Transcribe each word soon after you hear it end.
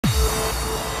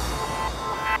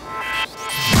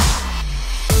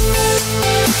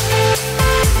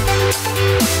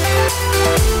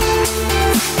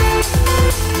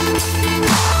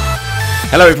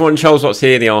Hello everyone, Charles Watts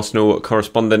here, the Arsenal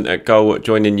correspondent at Goal,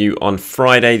 joining you on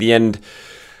Friday, the end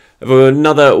of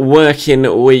another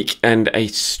working week and a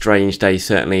strange day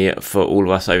certainly for all of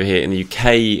us over here in the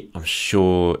UK. I'm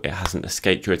sure it hasn't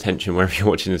escaped your attention wherever you're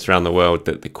watching this around the world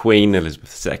that the Queen,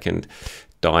 Elizabeth II,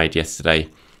 died yesterday,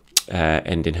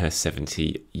 ending her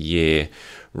 70-year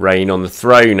reign on the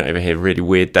throne over here. Really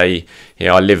weird day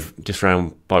here. I live just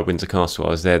around by Windsor Castle. I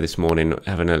was there this morning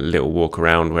having a little walk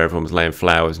around where everyone was laying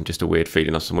flowers, and just a weird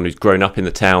feeling of someone who's grown up in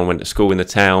the town, went to school in the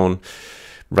town,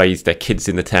 raised their kids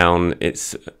in the town.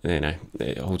 It's, you know,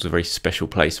 it holds a very special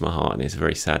place in my heart, and it's a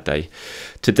very sad day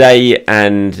today.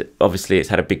 And obviously it's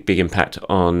had a big impact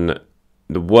on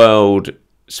the world,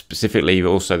 specifically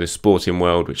also the sporting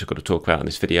world, which I've got to talk about in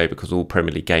this video, because all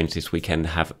Premier League games this weekend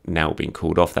have now been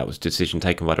called off. That was a decision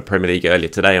taken by the Premier League earlier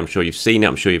today. I'm sure you've seen it.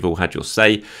 I'm sure you've all had your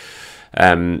say.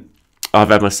 I've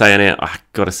had my say in it. I've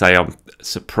got to say I'm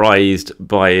surprised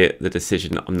by the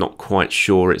decision. I'm not quite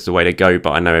sure it's the way to go,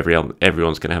 but I know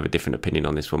everyone's going to have a different opinion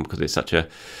on this one, because it's such a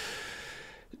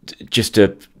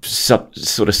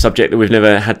sort of subject that we've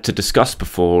never had to discuss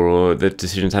before, or the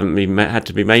decisions haven't had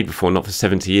to be made before, not for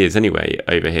 70 years anyway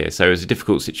over here. So it was a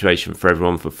difficult situation for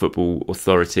everyone, for football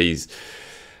authorities,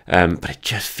 but it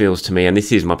just feels to me, and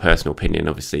this is my personal opinion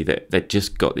obviously, that they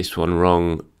just got this one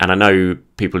wrong. And I know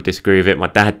people disagree with it. My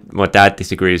dad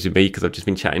disagrees with me because I've just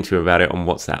been chatting to him about it on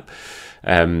WhatsApp,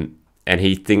 and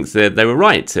he thinks that they were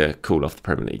right to call off the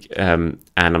Premier League. And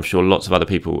I'm sure lots of other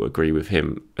people agree with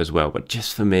him as well. But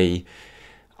just for me,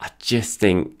 I just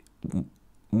think,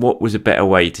 what was a better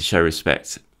way to show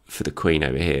respect for the Queen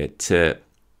over here? To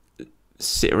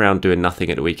sit around doing nothing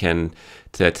at the weekend,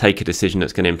 to take a decision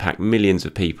that's going to impact millions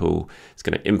of people, it's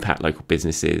going to impact local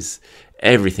businesses,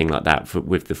 everything like that,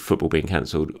 with the football being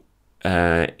cancelled.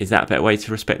 Is that a better way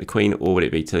to respect the Queen, or would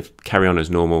it be to carry on as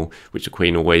normal, which the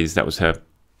Queen always, that was her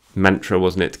mantra,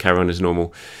 wasn't it, to carry on as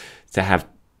normal, to have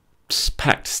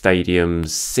packed stadiums,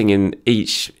 singing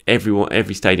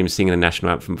every stadium singing the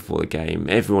national anthem before the game,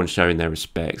 everyone showing their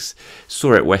respects.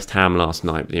 Saw it at West Ham last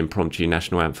night with the impromptu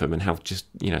national anthem, and how just,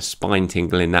 you know, spine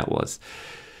tingling that was.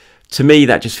 To me,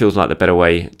 that just feels like the better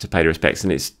way to pay the respects,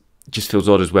 and it just feels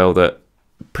odd as well that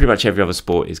pretty much every other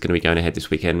sport is going to be going ahead this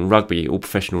weekend. Rugby, all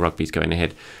professional rugby is going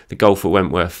ahead. The golf at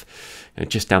Wentworth,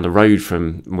 just down the road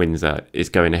from Windsor, is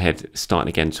going ahead, starting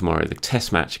again tomorrow. The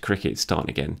Test match, cricket, is starting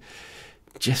again.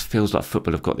 Just feels like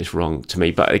football have got this wrong to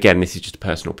me. But again, this is just a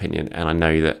personal opinion, and I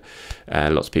know that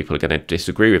lots of people are going to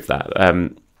disagree with that.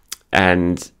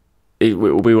 And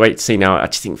we wait to see now. I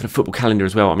just think for the football calendar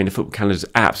as well. I mean, the football calendar is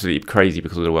absolutely crazy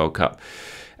because of the World Cup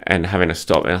and having a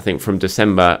stop. And I think from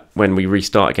December, when we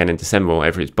restart again in December, or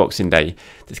whatever it's Boxing Day,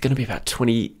 there's going to be about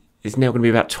 20. There's now going to be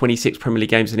about 26 Premier League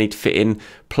games they need to fit in,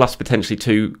 plus potentially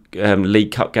 2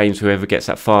 League Cup games, whoever gets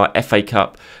that far, FA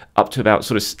Cup, up to about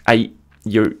sort of 8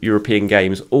 European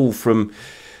games, all from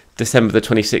December the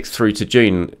 26th through to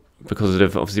June, because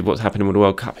of obviously what's happening with the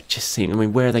World Cup. It just seems, I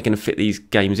mean, where are they going to fit these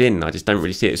games in? I just don't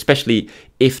really see it, especially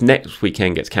if next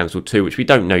weekend gets cancelled too, which we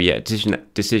don't know yet.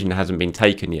 Decision hasn't been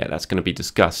taken yet. That's going to be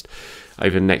discussed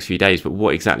over the next few days. But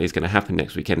what exactly is going to happen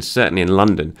next weekend, certainly in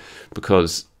London,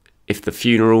 because if the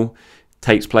funeral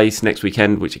takes place next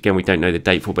weekend, which again we don't know the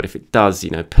date for, but if it does, you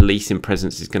know, policing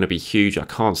presence is going to be huge. I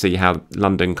can't see how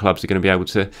London clubs are going to be able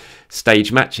to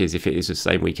stage matches if it is the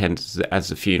same weekend as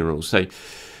the funeral. So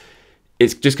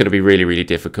it's just going to be really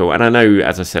difficult. And I know,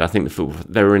 as I said, I think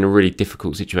they're in a really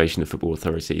difficult situation, the football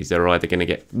authorities. They're either going to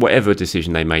get, whatever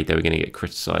decision they made, they were going to get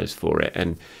criticised for it.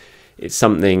 And it's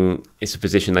a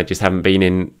position they just haven't been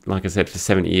in, like I said, for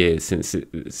 70 years since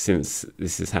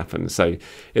this has happened. So it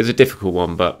was a difficult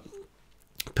one, but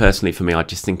personally for me, I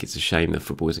just think it's a shame that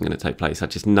football isn't going to take place. I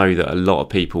just know that a lot of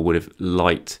people would have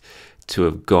liked to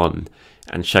have gone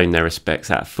and shown their respects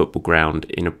at a football ground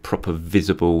in a proper,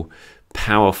 visible,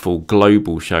 powerful,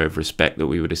 global show of respect that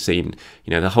we would have seen.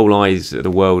 You know, the whole eyes of the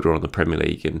world are on the Premier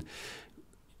League, and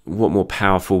what more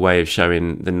powerful way of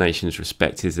showing the nation's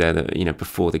respect is there that, you know,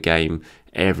 before the game,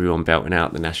 everyone belting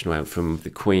out the national anthem, the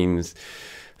Queen's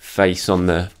face on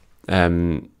the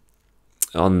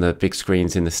big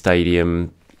screens in the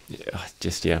stadium. I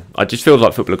just feel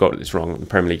like football have got this wrong, the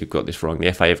Premier League have got this wrong,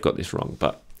 the FA have got this wrong.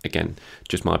 But again,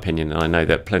 just my opinion, and I know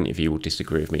that plenty of you will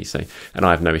disagree with me. So, and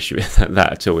I have no issue with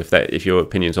that at all. If your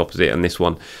opinion's opposite on this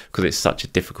one, because it's such a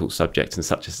difficult subject and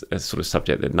such a sort of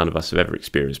subject that none of us have ever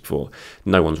experienced before.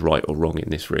 No one's right or wrong in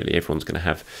this, really. Everyone's going to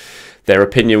have their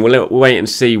opinion. We'll wait and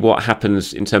see what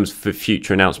happens in terms of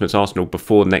future announcements. Arsenal,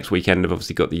 before next weekend, have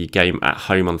obviously got the game at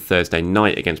home on Thursday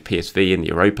night against PSV in the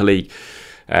Europa League.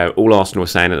 All Arsenal are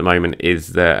saying at the moment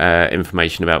is that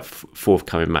information about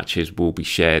forthcoming matches will be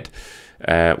shared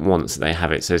once they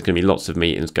have it. So there's going to be lots of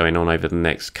meetings going on over the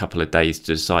next couple of days to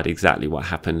decide exactly what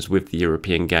happens with the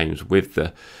European games, with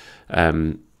the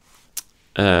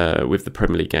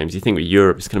Premier League games. You think with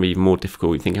Europe it's going to be even more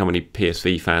difficult. You think how many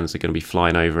PSV fans are going to be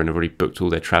flying over and have already booked all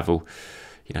their travel.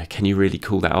 You know, can you really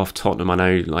call that off? Tottenham, I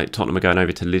know, like Tottenham are going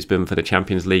over to Lisbon for the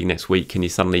Champions League next week. Can you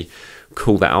suddenly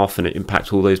call that off and it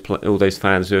impact all those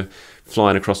fans who are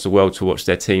flying across the world to watch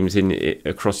their teams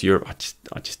across Europe?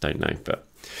 I just don't know, but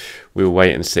we'll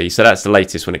wait and see. So that's the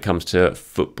latest when it comes to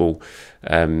football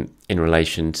in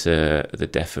relation to the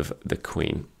death of the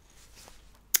Queen.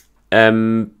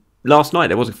 Last night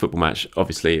there was a football match.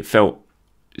 Obviously, it felt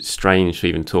strange to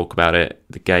even talk about it.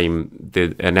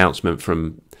 The announcement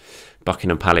from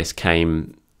Buckingham Palace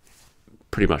came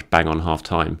pretty much bang on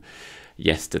half-time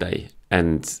yesterday,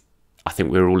 and I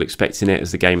think we were all expecting it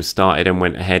as the game started and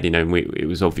went ahead. You know, it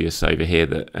was obvious over here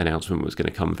that announcement was going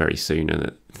to come very soon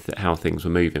and that how things were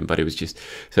moving, but it was just,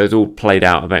 so it was all played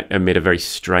out amid a very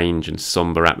strange and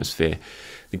sombre atmosphere.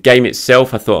 The game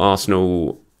itself, I thought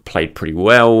Arsenal played pretty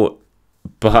well,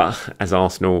 but as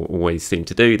Arsenal always seem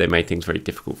to do, they made things very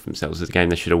difficult for themselves. As a game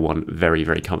they should have won very,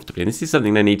 very comfortably. And this is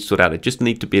something they need to sort out. They just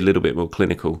need to be a little bit more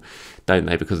clinical, don't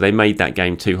they? Because they made that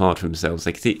game too hard for themselves.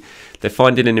 They're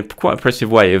finding in a quite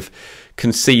impressive way of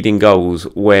conceding goals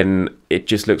when it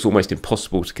just looks almost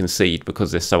impossible to concede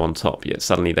because they're so on top. Yet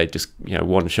suddenly they just, you know,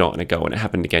 one shot and a goal. And it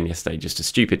happened again yesterday. Just a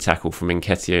stupid tackle from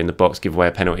Nketiah in the box, give away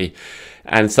a penalty.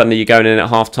 And suddenly you're going in at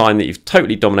half-time that you've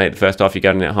totally dominated the first half. You're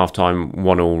going in at half-time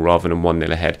 1-1 rather than 1-0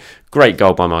 ahead. Great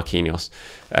goal by Marquinhos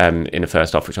in the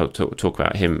first half, which I'll talk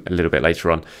about him a little bit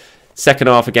later on. Second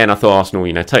half, again, I thought Arsenal,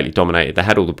 you know, totally dominated. They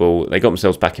had all the ball. They got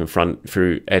themselves back in front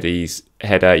through Eddie's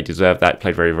header. He deserved that.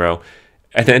 Played very well.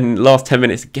 And then last 10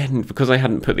 minutes, again, because they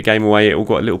hadn't put the game away, it all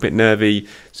got a little bit nervy.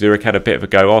 Zurich had a bit of a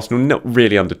go. Arsenal not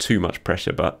really under too much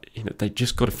pressure, but you know, they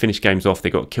just got to finish games off. They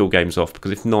got to kill games off,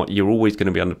 because if not, you're always going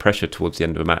to be under pressure towards the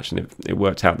end of a match, and it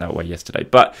worked out that way yesterday.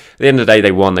 But at the end of the day,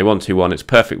 they won. They won 2-1. It's a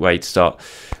perfect way to start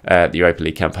the Europa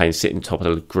League campaign, sitting top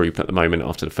of the group at the moment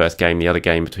after the first game. The other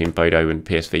game between Bodo and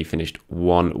PSV finished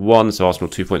 1-1, so Arsenal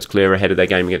 2 points clear ahead of their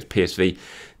game against PSV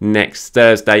next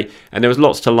Thursday. And there was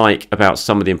lots to like about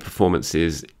some of the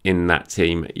performances in that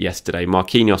team yesterday.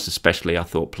 Marquinhos especially, I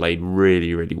thought, played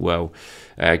really, really well.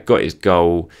 Got his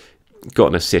goal, got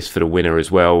an assist for the winner as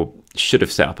well. Should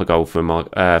have set up a goal for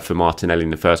Martinelli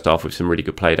in the first half with some really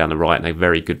good play down the right and a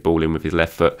very good ball in with his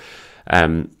left foot.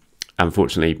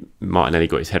 Unfortunately, Martinelli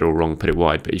got his head all wrong, put it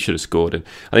wide, but he should have scored. And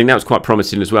I think that was quite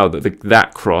promising as well, that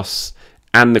that cross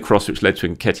and the cross which led to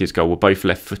Nketiah's goal were both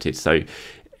left-footed. So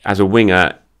as a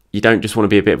winger, you don't just want to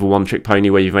be a bit of a one-trick pony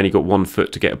where you've only got 1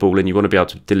 foot to get a ball in. You want to be able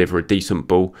to deliver a decent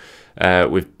ball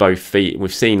with both feet.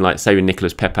 We've seen, like, say with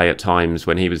Nicolas Pepe at times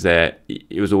when he was there,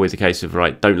 it was always a case of,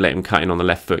 right, don't let him cut in on the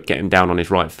left foot, get him down on his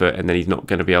right foot, and then he's not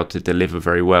going to be able to deliver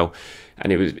very well.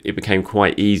 And it became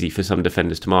quite easy for some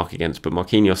defenders to mark against. But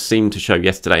Marquinhos seemed to show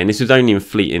yesterday, and this is only in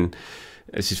fleeting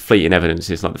evidence.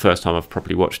 It's like the first time I've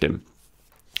properly watched him.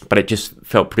 But it just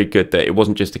felt pretty good that it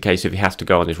wasn't just a case of he has to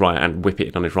go on his right and whip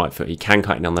it on his right foot. He can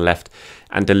cut it on the left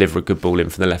and deliver a good ball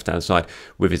in from the left-hand side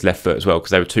with his left foot as well,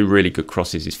 because they were two really good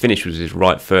crosses. His finish was his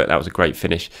right foot. That was a great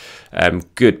finish.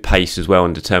 Good pace as well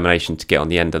and determination to get on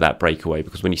the end of that breakaway,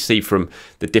 because when you see from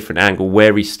the different angle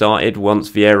where he started,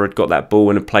 once Vieira had got that ball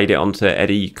and had played it onto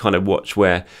Eddie, you kind of watch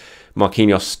where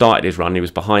Marquinhos started his run. He was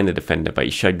behind the defender, but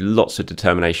he showed lots of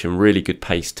determination, really good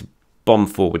pace to bomb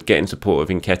forward, get in support of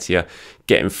Nketiah,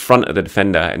 get in front of the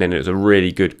defender, and then it was a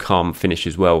really good calm finish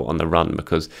as well on the run,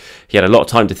 because he had a lot of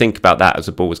time to think about that as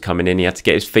the ball was coming in. He had to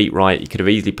get his feet right. He could have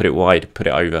easily put it wide, put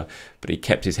it over, but he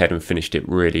kept his head and finished it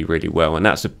really, really well. And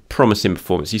that's a promising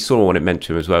performance. You saw what it meant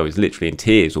to him as well. He was literally in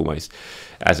tears almost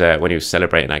as when he was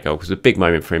celebrating that goal, because it was a big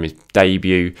moment for him, his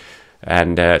debut.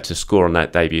 And to score on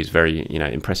that debut is very,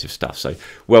 impressive stuff. So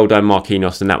well done,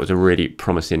 Marquinhos, and that was a really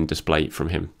promising display from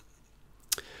him.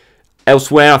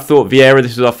 Elsewhere, I thought Vieira,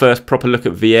 this was our first proper look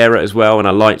at Vieira as well, and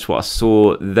I liked what I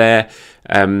saw there.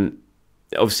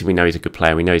 Obviously, we know he's a good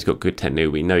player. We know he's got good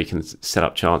technique. We know he can set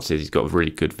up chances. He's got a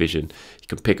really good vision. He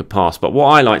can pick a pass. But what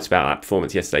I liked about that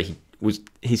performance yesterday was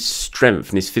his strength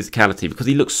and his physicality, because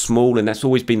he looks small, and that's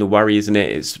always been the worry, isn't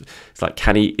it? It's like,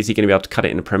 is he going to be able to cut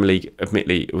it in the Premier League?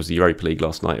 Admittedly, it was the Europa League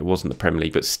last night. It wasn't the Premier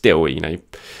League, but still, it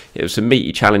was some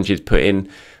meaty challenges put in.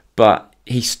 But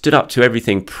he stood up to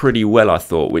everything pretty well, I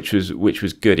thought, which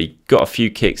was good. He got a few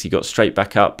kicks, he got straight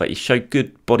back up, but he showed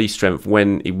good body strength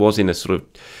when he was in a sort of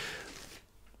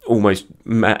almost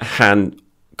hand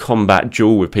combat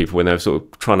duel with people when they were sort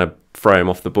of trying to throw him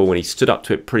off the ball, and he stood up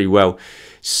to it pretty well.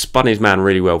 Spun his man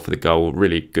really well for the goal.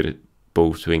 Really good at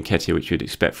ball to Nketiah, which you'd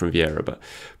expect from Vieira. But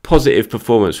positive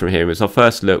performance from him. As our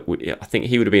first look, I think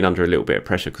he would have been under a little bit of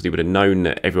pressure because he would have known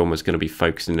that everyone was going to be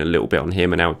focusing a little bit on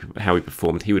him and how he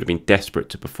performed. He would have been desperate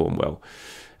to perform well.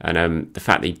 And the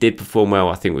fact that he did perform well,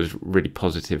 I think, was really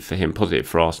positive for him, positive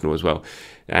for Arsenal as well.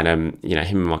 And, him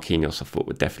and Marquinhos, I thought,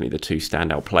 were definitely the two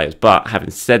standout players. But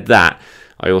having said that,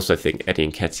 I also think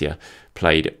Eddie Nketiah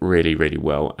played really, really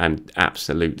well and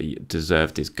absolutely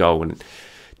deserved his goal. And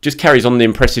just carries on the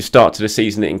impressive start to the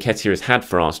season that Nketiah has had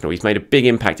for Arsenal. He's made a big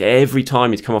impact. Every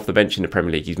time he's come off the bench in the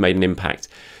Premier League, he's made an impact.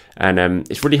 And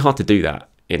it's really hard to do that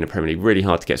in the Premier League. Really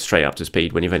hard to get straight up to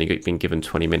speed when you've only been given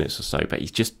 20 minutes or so. But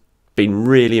he's just been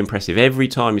really impressive. Every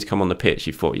time he's come on the pitch,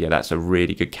 you thought, yeah, that's a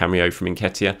really good cameo from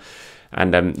Nketiah.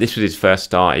 And this was his first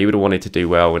start. He would have wanted to do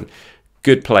well, and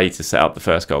good play to set up the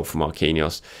first goal for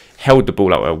Marquinhos. Held the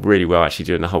ball up really well, actually,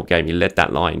 during the whole game. He led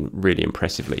that line really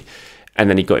impressively. And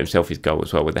then he got himself his goal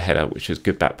as well with the header, which was a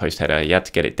good back post header. He had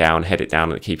to get it down, head it down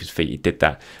at the keeper's feet. He did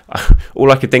that. All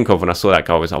I could think of when I saw that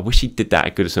goal was, I wish he did that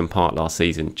at Goodison Park last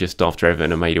season, just after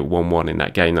Everton had made it 1-1 in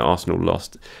that game that Arsenal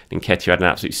lost. Nketiah had an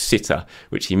absolute sitter,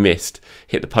 which he missed,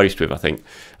 hit the post with, I think,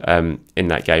 in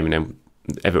that game. And then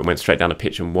Everton went straight down the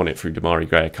pitch and won it through Damari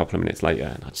Gray a couple of minutes later.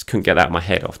 And I just couldn't get that out of my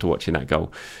head after watching that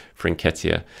goal for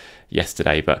Nketiah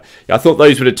yesterday. But yeah, I thought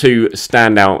those were the two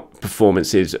standout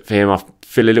performances for him. I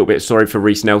feel a little bit sorry for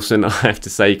Reiss Nelson, I have to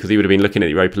say, because he would have been looking at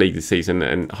the Europa League this season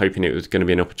and hoping it was going to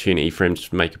be an opportunity for him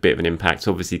to make a bit of an impact.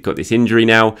 Obviously, he's got this injury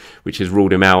now, which has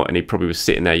ruled him out, and he probably was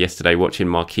sitting there yesterday watching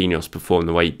Marquinhos perform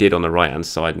the way he did on the right-hand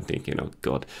side and thinking, oh,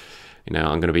 God,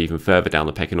 I'm going to be even further down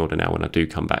the pecking order now when I do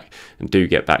come back and do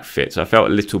get back fit. So I felt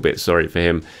a little bit sorry for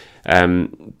him.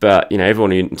 But,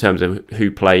 everyone in terms of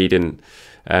who played and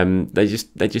they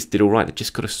just did all right. They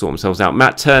just got to sort themselves out.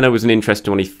 Matt Turner was an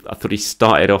interesting one. I thought he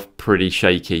started off pretty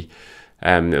shaky.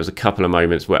 There was a couple of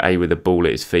moments where with the ball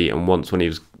at his feet, and once when he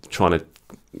was trying to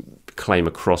claim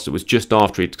a cross, it was just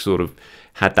after he'd sort of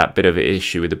had that bit of an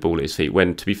issue with the ball at his feet,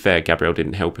 when, to be fair, Gabriel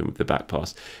didn't help him with the back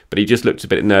pass. But he just looked a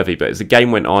bit nervy. But as the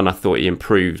game went on, I thought he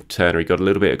improved. Turner, he got a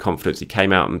little bit of confidence. He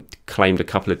came out and claimed a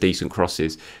couple of decent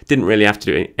crosses. Didn't really have to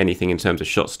do anything in terms of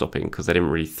shot stopping because they didn't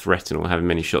really threaten or have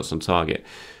many shots on target.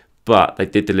 But they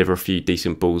did deliver a few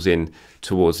decent balls in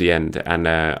towards the end, and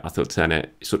I thought Turner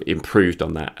sort of improved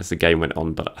on that as the game went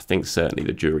on. But I think certainly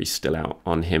the jury's still out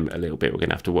on him a little bit. We're going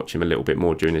to have to watch him a little bit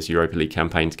more during this Europa League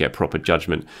campaign to get a proper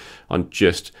judgment on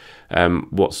just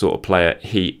what sort of player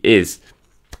he is.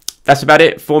 That's about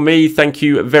it for me. Thank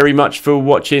you very much for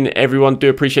watching, everyone. Do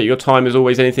appreciate your time as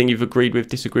always. Anything you've agreed with,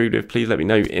 disagreed with, please let me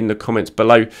know in the comments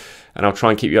below, and I'll try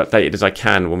and keep you updated as I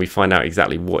can when we find out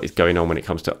exactly what is going on when it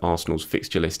comes to Arsenal's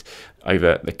fixture list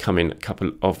over the coming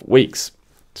couple of weeks.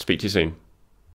 Speak to you soon.